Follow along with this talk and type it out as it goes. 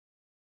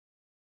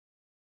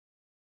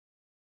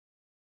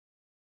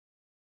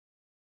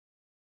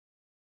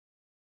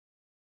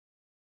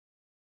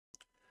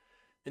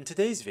In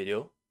today's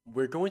video,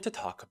 we're going to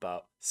talk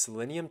about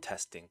Selenium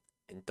testing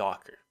in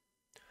Docker.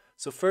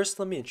 So first,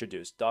 let me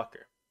introduce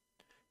Docker.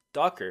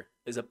 Docker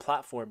is a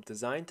platform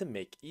designed to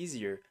make it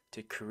easier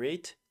to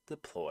create,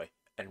 deploy,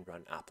 and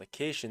run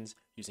applications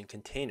using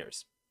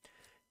containers.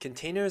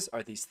 Containers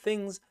are these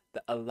things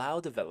that allow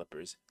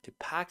developers to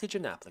package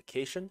an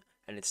application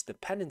and its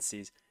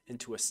dependencies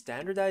into a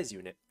standardized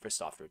unit for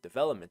software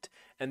development,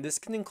 and this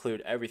can include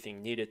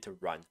everything needed to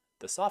run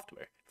the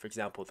software. For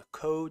example, the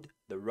code,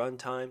 the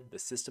runtime, the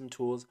system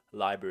tools,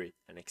 library,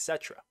 and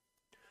etc.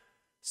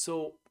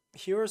 So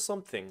here are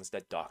some things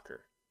that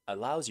Docker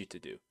allows you to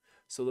do.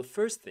 So the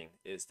first thing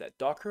is that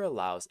Docker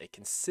allows a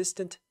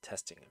consistent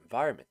testing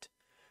environment.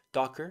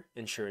 Docker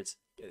ensures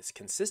its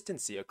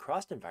consistency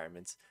across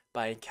environments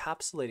by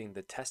encapsulating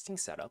the testing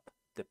setup,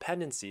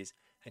 dependencies,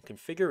 and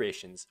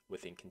configurations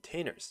within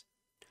containers.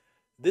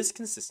 This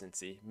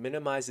consistency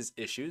minimizes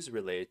issues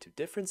related to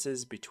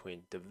differences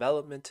between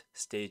development,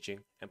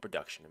 staging, and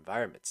production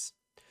environments.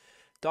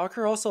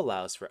 Docker also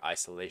allows for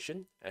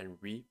isolation and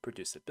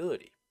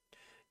reproducibility.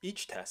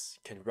 Each test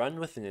can run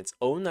within its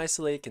own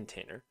isolated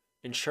container,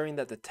 ensuring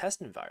that the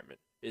test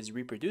environment is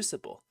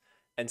reproducible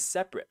and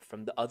separate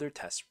from the other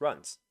test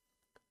runs.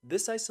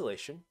 This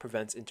isolation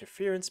prevents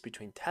interference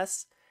between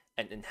tests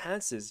and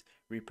enhances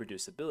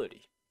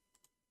reproducibility.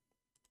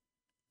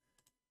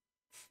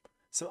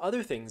 Some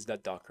other things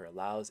that Docker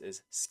allows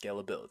is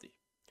scalability.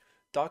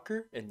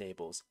 Docker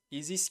enables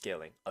easy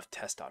scaling of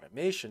test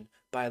automation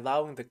by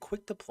allowing the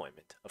quick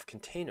deployment of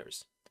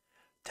containers.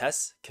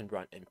 Tests can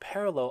run in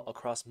parallel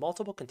across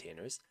multiple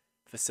containers,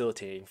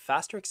 facilitating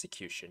faster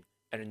execution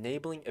and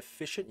enabling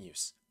efficient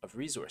use of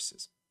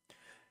resources.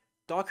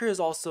 Docker is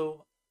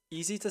also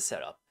easy to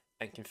set up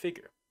and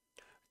configure.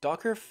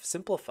 Docker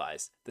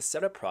simplifies the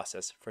setup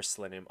process for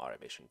Selenium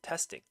automation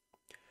testing.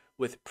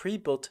 With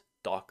pre-built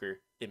Docker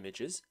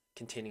images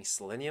containing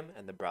Selenium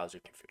and the browser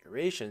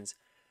configurations,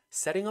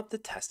 setting up the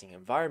testing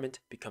environment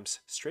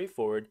becomes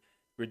straightforward,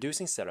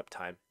 reducing setup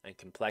time and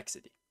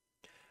complexity.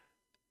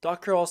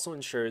 Docker also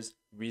ensures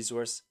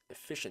resource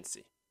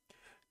efficiency.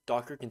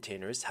 Docker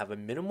containers have a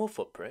minimal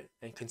footprint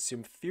and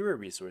consume fewer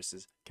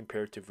resources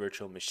compared to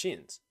virtual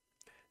machines.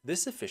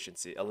 This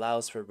efficiency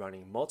allows for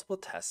running multiple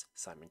tests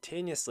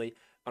simultaneously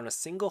on a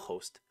single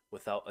host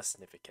without a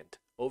significant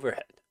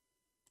overhead.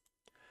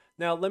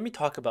 Now, let me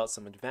talk about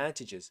some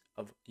advantages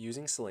of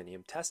using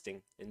Selenium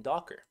testing in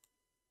Docker.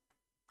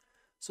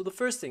 So the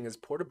first thing is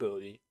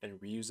portability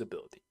and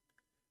reusability.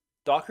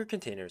 Docker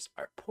containers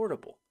are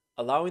portable,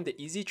 allowing the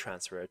easy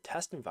transfer of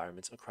test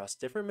environments across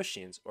different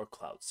machines or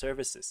cloud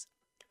services.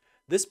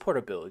 This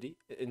portability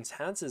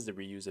enhances the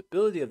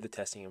reusability of the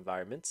testing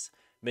environments,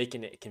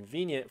 making it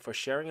convenient for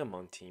sharing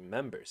among team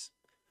members.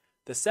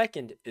 The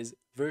second is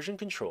version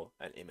control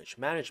and image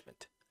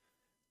management.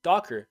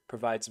 Docker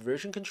provides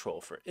version control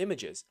for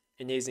images,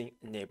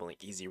 enabling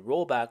easy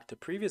rollback to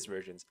previous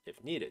versions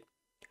if needed.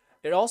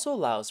 It also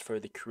allows for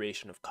the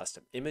creation of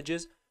custom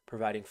images,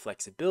 providing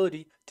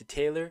flexibility to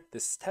tailor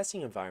this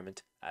testing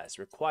environment as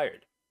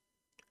required.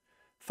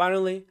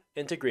 Finally,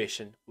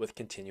 integration with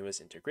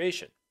continuous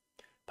integration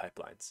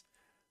pipelines.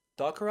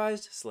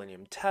 Dockerized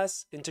Selenium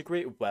tests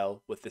integrate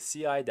well with the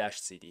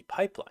CI/CD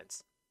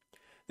pipelines.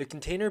 The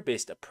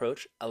container-based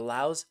approach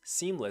allows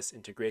seamless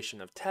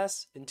integration of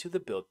tests into the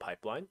build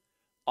pipeline,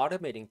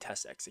 automating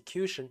test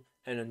execution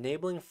and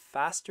enabling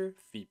faster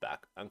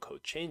feedback on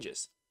code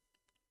changes.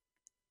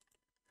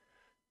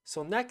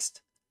 So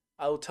next,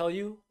 I will tell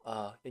you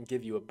and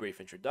give you a brief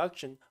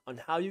introduction on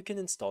how you can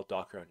install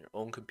Docker on your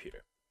own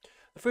computer.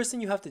 The first thing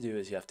you have to do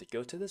is you have to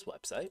go to this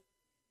website.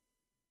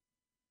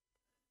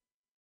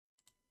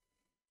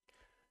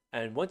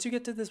 And once you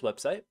get to this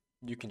website,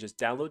 you can just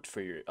download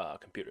for your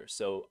computer.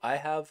 So I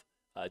have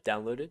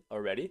downloaded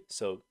already,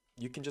 so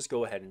you can just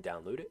go ahead and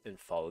download it and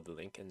follow the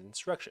link and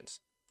instructions.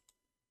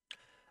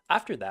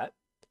 After that,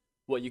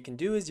 what you can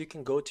do is you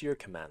can go to your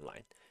command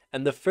line.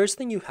 And the first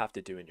thing you have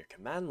to do in your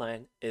command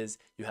line is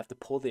you have to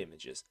pull the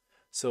images.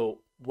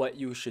 So what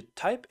you should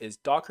type is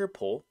docker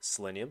pull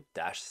selenium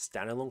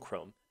 -standalone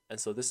Chrome. And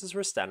so this is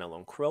for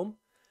standalone Chrome,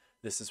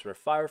 this is for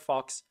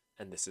Firefox,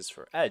 and this is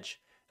for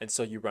Edge. And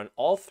so you run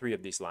all three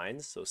of these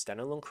lines, so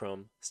standalone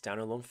Chrome,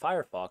 standalone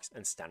Firefox,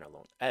 and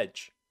standalone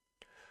Edge.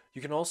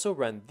 You can also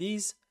run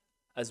these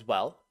as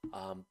well,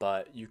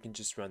 but you can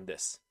just run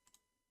this.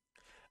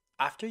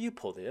 After you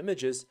pull the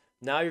images,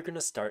 now you're going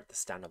to start the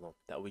standalone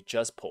that we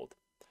just pulled.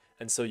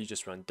 And so you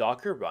just run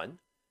docker run,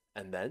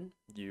 and then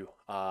you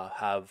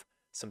have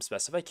some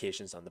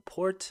specifications on the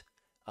port,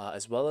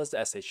 as well as the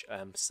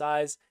SHM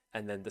size,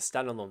 and then the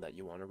standalone that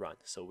you want to run.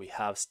 So we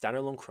have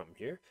standalone Chrome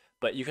here,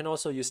 but you can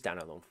also use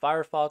standalone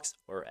Firefox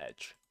or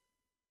Edge.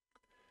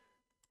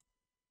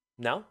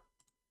 Now,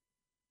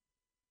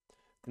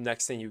 the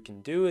next thing you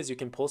can do is you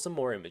can pull some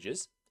more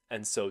images.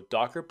 And so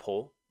docker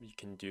pull, you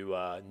can do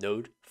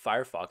node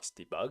Firefox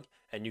debug,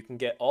 and you can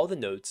get all the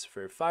nodes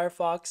for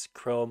Firefox,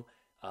 Chrome,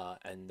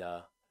 and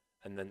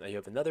then you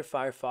have another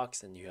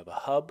Firefox, and you have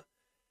a hub.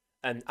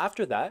 And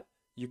after that,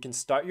 you can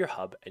start your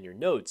hub and your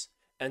nodes.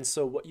 And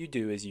so what you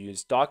do is you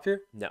use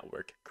Docker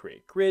network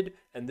create grid,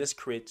 and this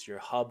creates your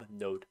hub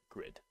node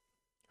grid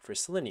for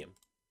Selenium.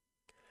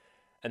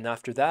 And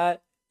after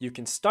that, you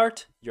can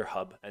start your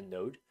hub and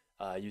node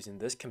using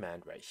this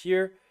command right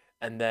here.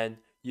 And then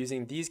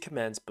using these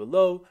commands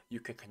below, you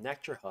can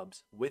connect your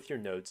hubs with your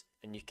nodes,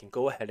 and you can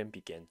go ahead and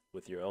begin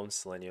with your own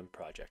Selenium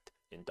project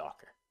in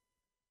Docker.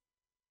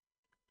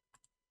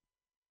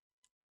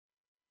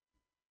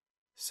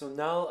 So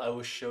now I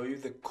will show you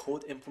the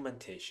code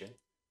implementation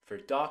for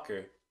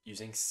Docker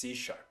using C#.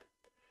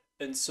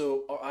 And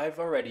so I've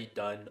already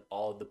done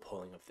all the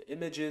pulling of the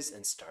images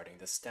and starting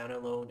the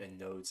standalone and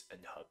nodes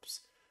and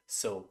hubs.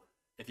 So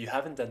if you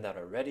haven't done that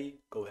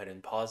already, go ahead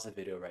and pause the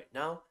video right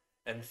now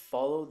and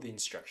follow the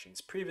instructions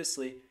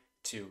previously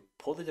to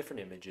pull the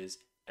different images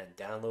and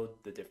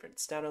download the different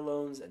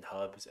standalones and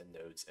hubs and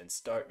nodes and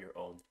start your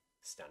own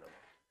standalone.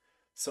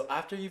 So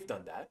after you've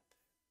done that,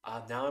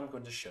 now I'm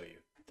going to show you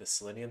the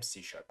Selenium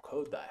C#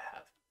 code that I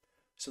have.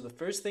 So the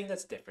first thing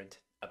that's different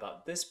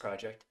about this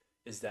project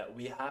is that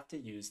we have to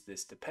use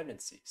this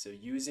dependency. So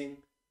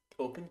using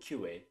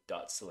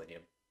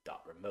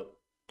openqa.selenium.remote.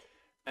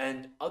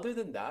 And other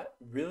than that,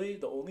 really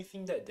the only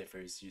thing that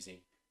differs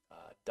using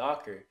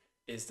Docker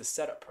is the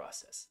setup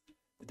process.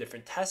 The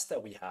different tests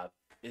that we have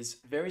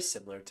is very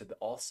similar to the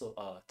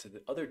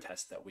other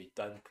tests that we've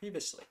done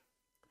previously.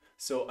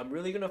 So I'm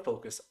really going to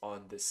focus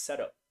on this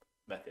setup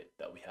method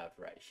that we have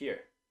right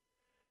here.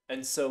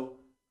 And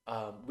so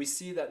we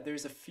see that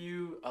there's a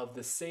few of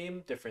the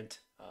same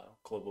different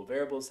global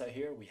variables out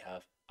here. We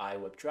have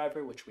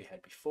WebDriver, which we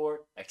had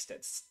before,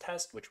 extents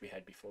test, which we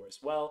had before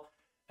as well.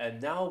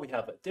 And now we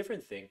have a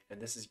different thing,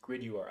 and this is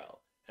grid URL,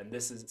 and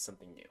this is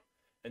something new.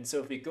 And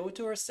so if we go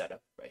to our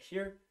setup right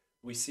here,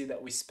 we see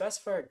that we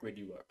specify our grid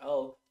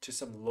URL to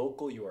some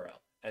local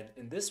URL. And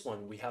in this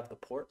one, we have the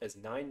port as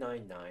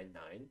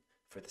 9999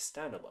 for the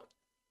standalone.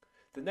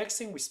 The next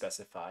thing we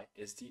specify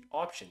is the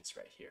options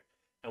right here.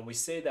 And we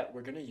say that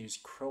we're going to use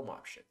Chrome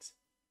options.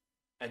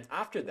 And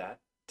after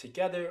that,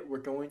 together, we're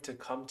going to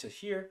come to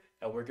here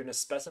and we're going to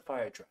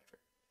specify a driver.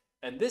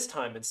 And this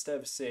time, instead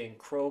of saying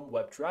Chrome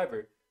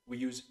WebDriver, we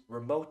use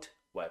remote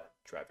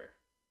WebDriver.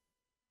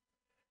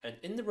 And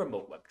in the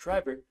remote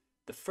WebDriver,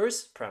 the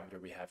first parameter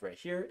we have right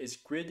here is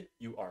grid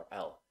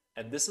URL.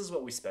 And this is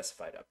what we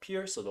specified up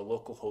here. So the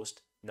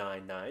localhost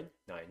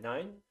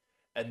 9999.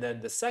 And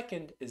then the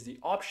second is the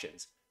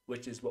options,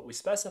 which is what we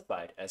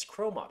specified as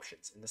Chrome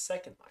options in the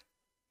second line.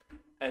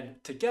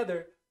 And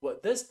together,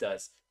 what this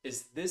does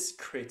is this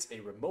creates a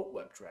remote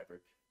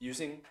WebDriver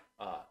using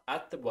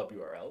at the web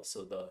URL,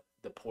 so the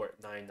port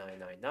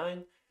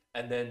 9999,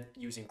 and then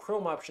using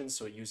Chrome options,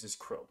 so it uses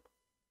Chrome.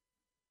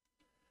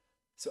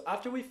 So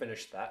after we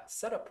finish that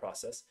setup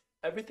process,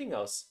 everything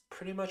else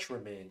pretty much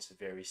remains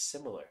very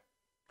similar.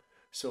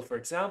 So for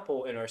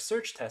example, in our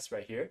search test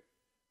right here,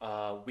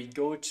 we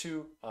go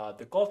to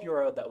the golf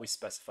URL that we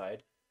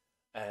specified,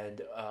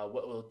 and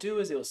what we'll do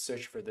is it'll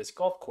search for this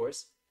golf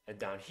course, and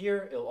down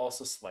here, it'll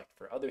also select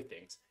for other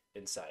things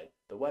inside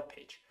the web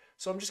page.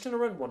 So I'm just going to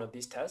run one of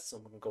these tests. So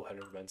I'm going to go ahead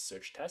and run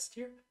search test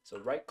here. So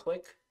right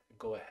click, and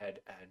go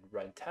ahead and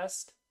run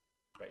test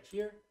right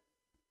here,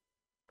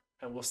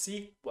 and we'll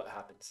see what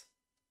happens.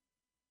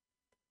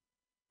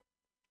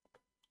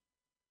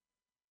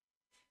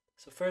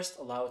 So first,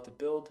 allow it to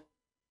build.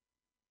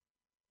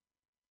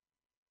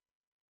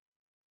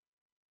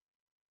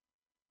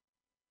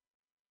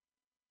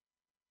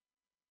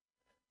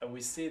 And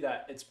we see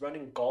that it's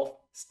running golf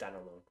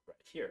standalone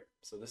right here.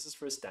 So this is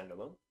for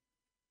standalone.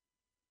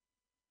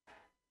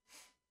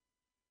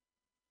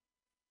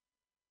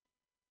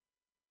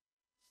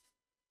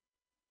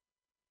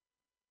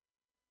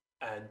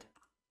 And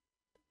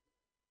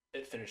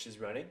it finishes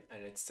running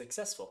and it's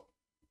successful.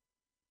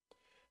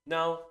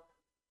 Now,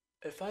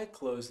 if I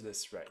close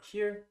this right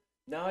here,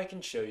 now I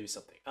can show you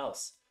something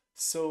else.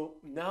 So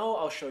now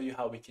I'll show you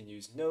how we can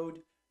use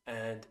Node,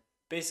 and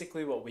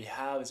basically what we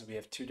have is we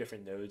have two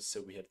different nodes.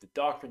 So we have the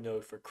Docker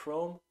node for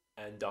Chrome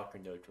and Docker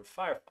node for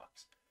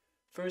Firefox.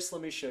 First,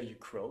 let me show you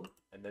Chrome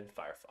and then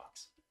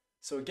Firefox.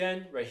 So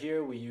again, right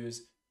here, we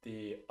use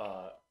the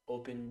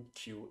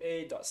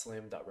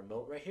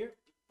openqa.selenium.remote right here.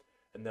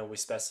 And then we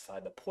specify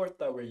the port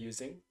that we're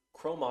using,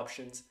 Chrome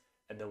options,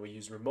 and then we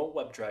use remote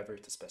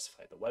WebDriver to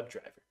specify the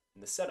WebDriver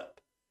in the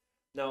setup.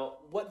 Now,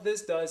 what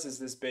this does is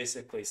this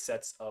basically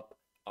sets up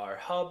our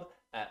hub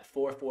at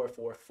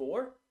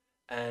 4444,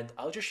 and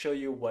I'll just show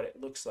you what it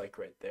looks like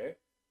right there.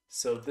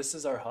 So this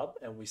is our hub,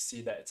 and we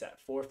see that it's at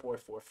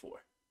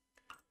 4444.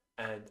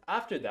 And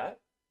after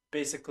that,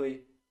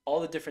 basically all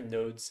the different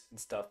nodes and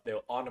stuff,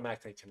 they'll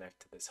automatically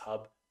connect to this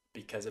hub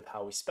because of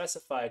how we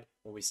specified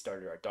when we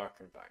started our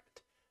Docker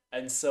environment.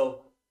 And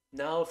so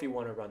now if we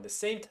want to run the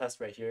same test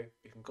right here,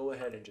 we can go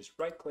ahead and just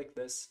right click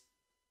this,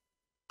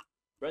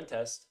 run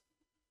test,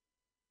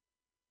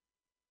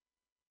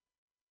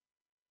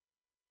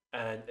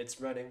 and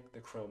it's running the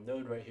Chrome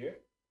node right here.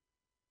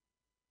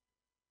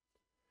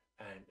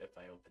 And if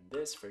I open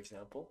this, for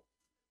example,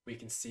 we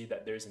can see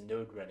that there's a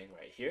node running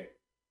right here,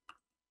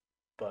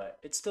 but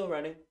it's still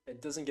running. It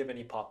doesn't give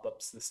any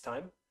pop-ups this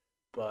time.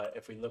 But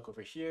if we look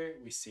over here,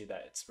 we see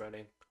that it's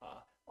running,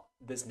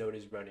 this node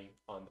is running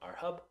on our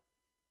hub,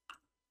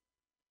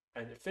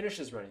 and it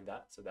finishes running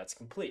that, so that's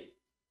complete.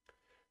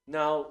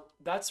 Now,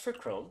 that's for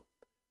Chrome.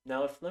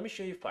 Now, let me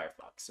show you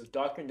Firefox. So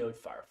Docker node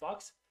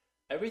Firefox,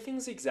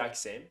 everything's the exact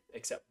same,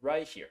 except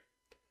right here.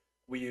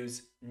 We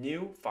use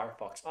new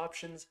Firefox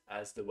options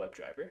as the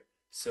WebDriver.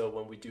 So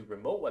when we do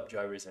remote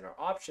WebDrivers and our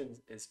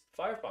options is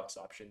Firefox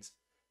options,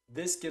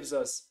 this gives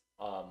us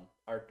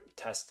our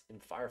test in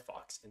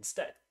Firefox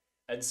instead.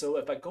 And so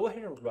if I go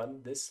ahead and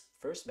run this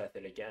first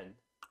method again,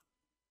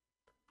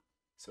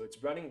 so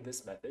it's running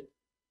this method,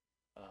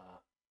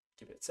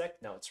 give it a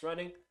sec, now it's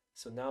running.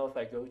 So now if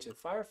I go to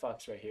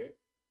Firefox right here,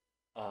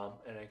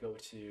 and I go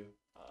to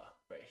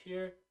right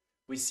here,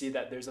 we see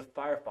that there's a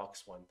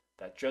Firefox one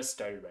that just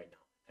started right now,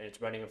 and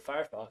it's running in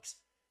Firefox.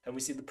 And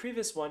we see the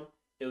previous one,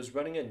 it was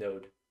running a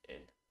node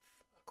in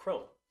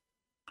Chrome.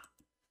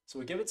 So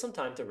we give it some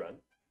time to run,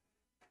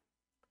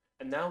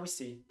 and now we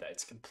see that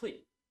it's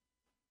complete.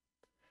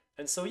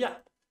 And so yeah,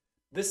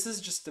 this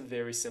is just a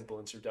very simple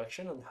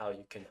introduction on how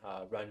you can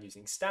run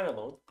using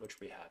standalone, which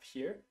we have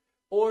here,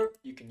 or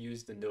you can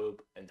use the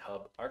node and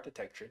hub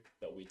architecture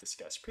that we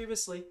discussed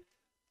previously.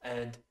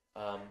 And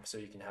so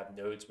you can have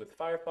nodes with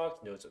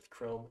Firefox, nodes with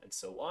Chrome, and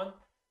so on,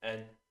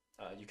 and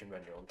you can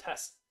run your own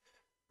tests.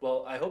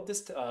 Well, I hope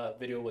this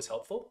video was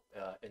helpful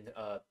in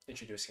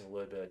introducing a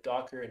little bit of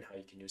Docker and how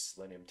you can use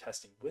Selenium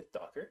testing with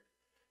Docker.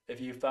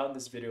 If you found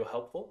this video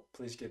helpful,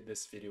 please give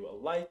this video a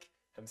like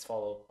and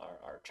follow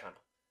our channel.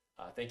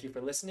 Thank you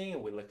for listening,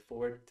 and we look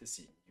forward to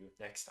seeing you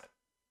next time.